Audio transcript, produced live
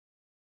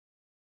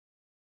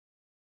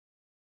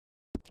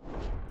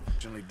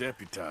Recently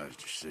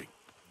deputized, you see.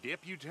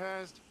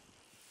 Deputized?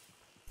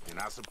 And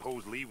I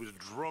suppose Lee was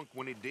drunk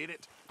when he did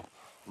it?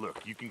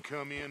 Look, you can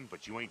come in,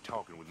 but you ain't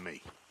talking with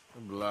me.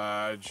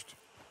 Obliged.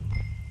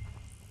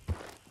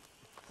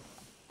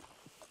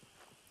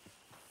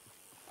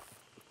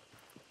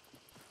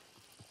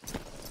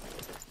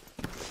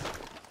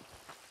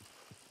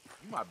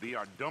 You might be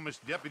our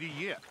dumbest deputy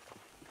yet.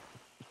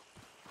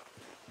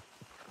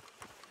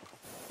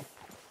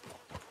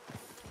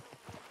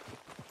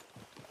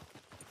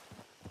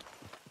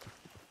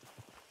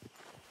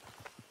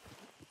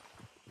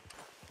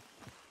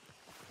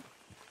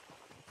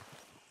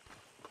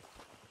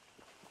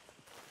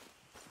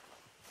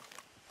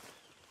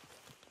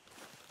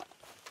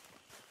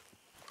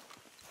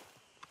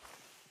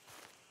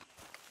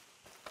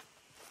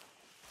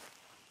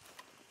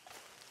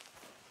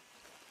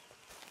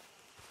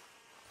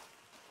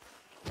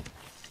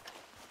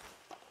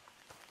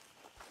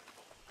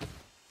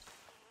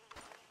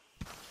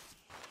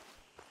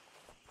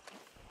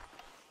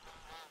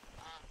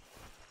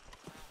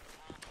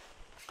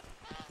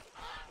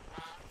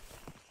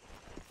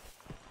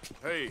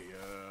 Hey,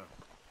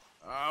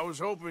 I was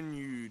hoping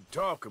you'd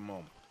talk a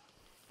moment.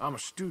 I'm a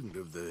student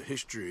of the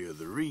history of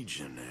the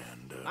region,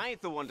 and, I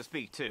ain't the one to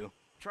speak to.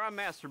 Try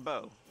Master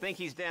Bo. Think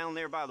he's down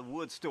there by the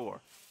wood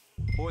store.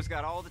 Boy's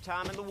got all the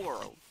time in the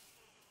world.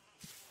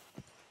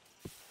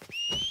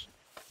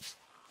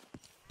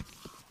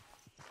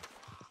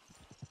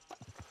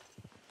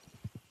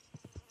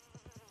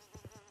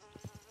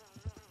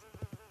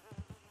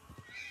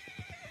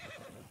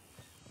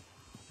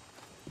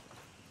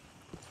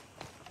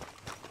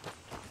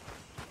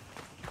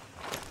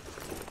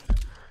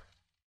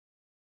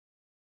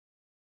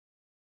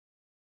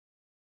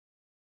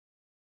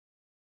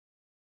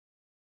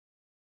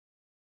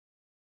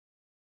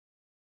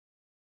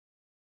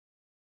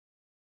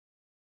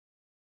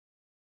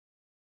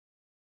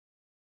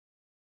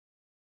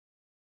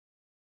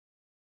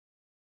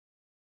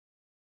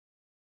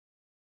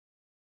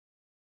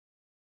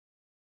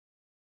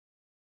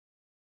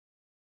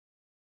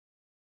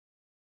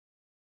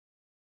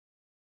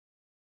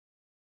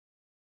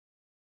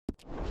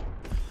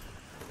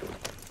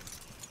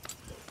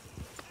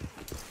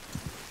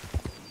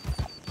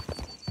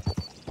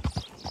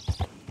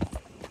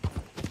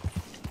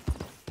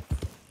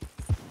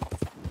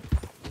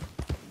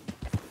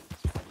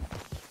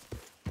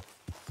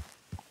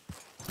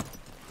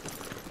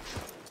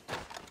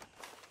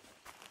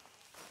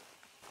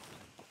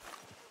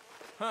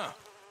 huh.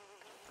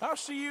 I'll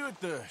see you at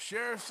the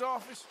sheriff's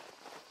office.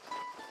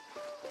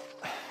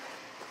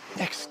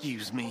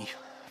 Excuse me,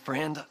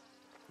 friend.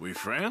 We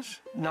friends?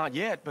 Not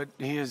yet, but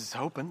he is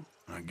hoping.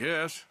 I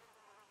guess.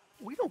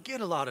 We don't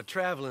get a lot of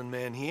traveling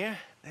men here.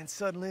 Then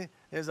suddenly,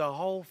 there's a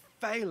whole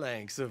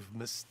phalanx of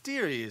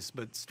mysterious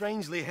but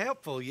strangely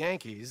helpful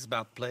Yankees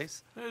about the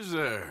place. Is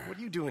there? What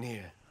are you doing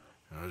here?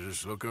 I was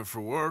just looking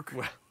for work.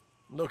 Well,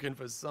 looking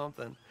for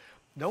something.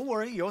 Don't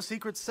worry, your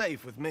secret's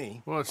safe with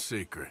me. What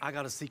secret? I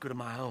got a secret of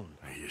my own.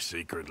 Are you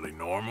secretly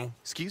normal?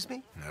 Excuse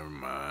me? Never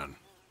mind.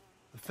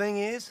 The thing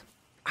is,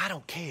 I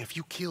don't care if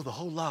you kill the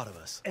whole lot of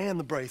us, and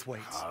the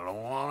Braithwaites. I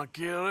don't want to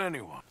kill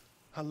anyone.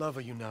 I love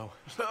her, you know.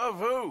 Love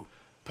who?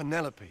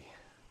 Penelope.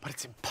 But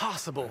it's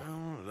impossible.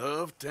 Well,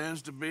 love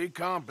tends to be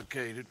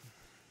complicated.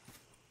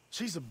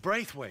 She's a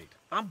Braithwaite.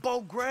 I'm Bo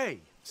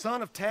Gray,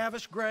 son of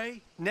Tavish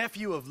Gray,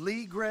 nephew of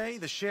Lee Gray,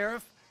 the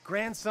sheriff,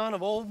 grandson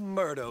of old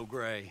Murdo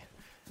Gray.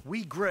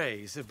 We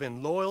Grays have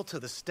been loyal to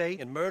the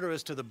state and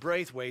murderous to the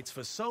Braithwaites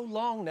for so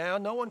long now,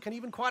 no one can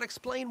even quite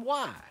explain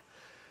why.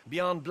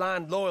 Beyond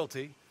blind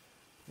loyalty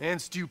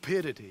and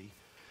stupidity,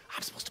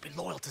 I'm supposed to be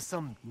loyal to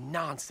some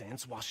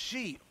nonsense while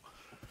she's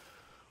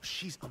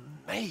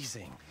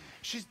amazing.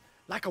 She's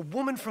like a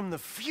woman from the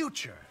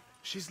future.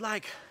 She's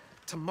like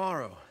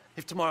tomorrow,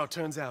 if tomorrow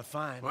turns out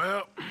fine.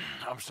 Well,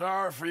 I'm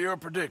sorry for your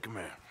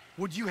predicament.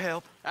 Would you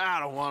help? I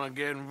don't want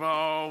to get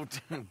involved.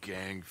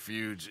 Gang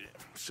feuds.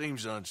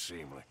 Seems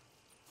unseemly.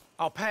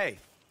 I'll pay.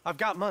 I've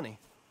got money.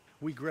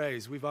 We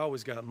Grays, we've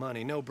always got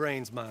money. No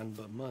brains, mind,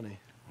 but money.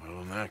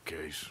 Well, in that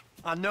case...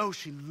 I know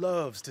she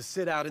loves to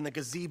sit out in the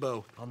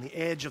gazebo on the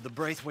edge of the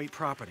Braithwaite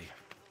property.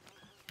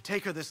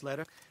 Take her this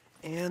letter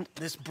and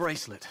this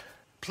bracelet,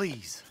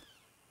 please.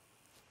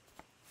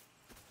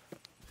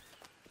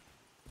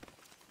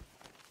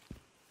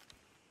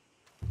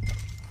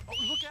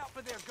 Oh, look out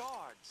for their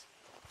guards.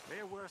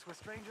 They're worse with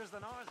strangers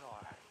than ours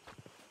are.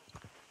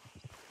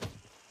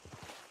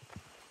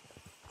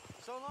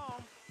 So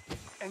long,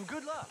 and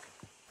good luck.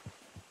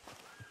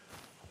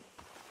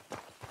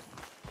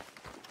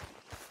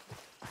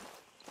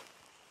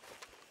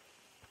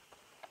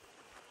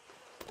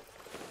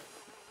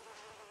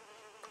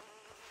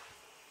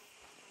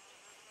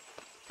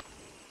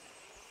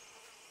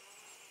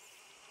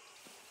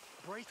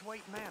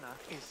 Braithwaite Manor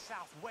is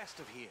southwest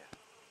of here.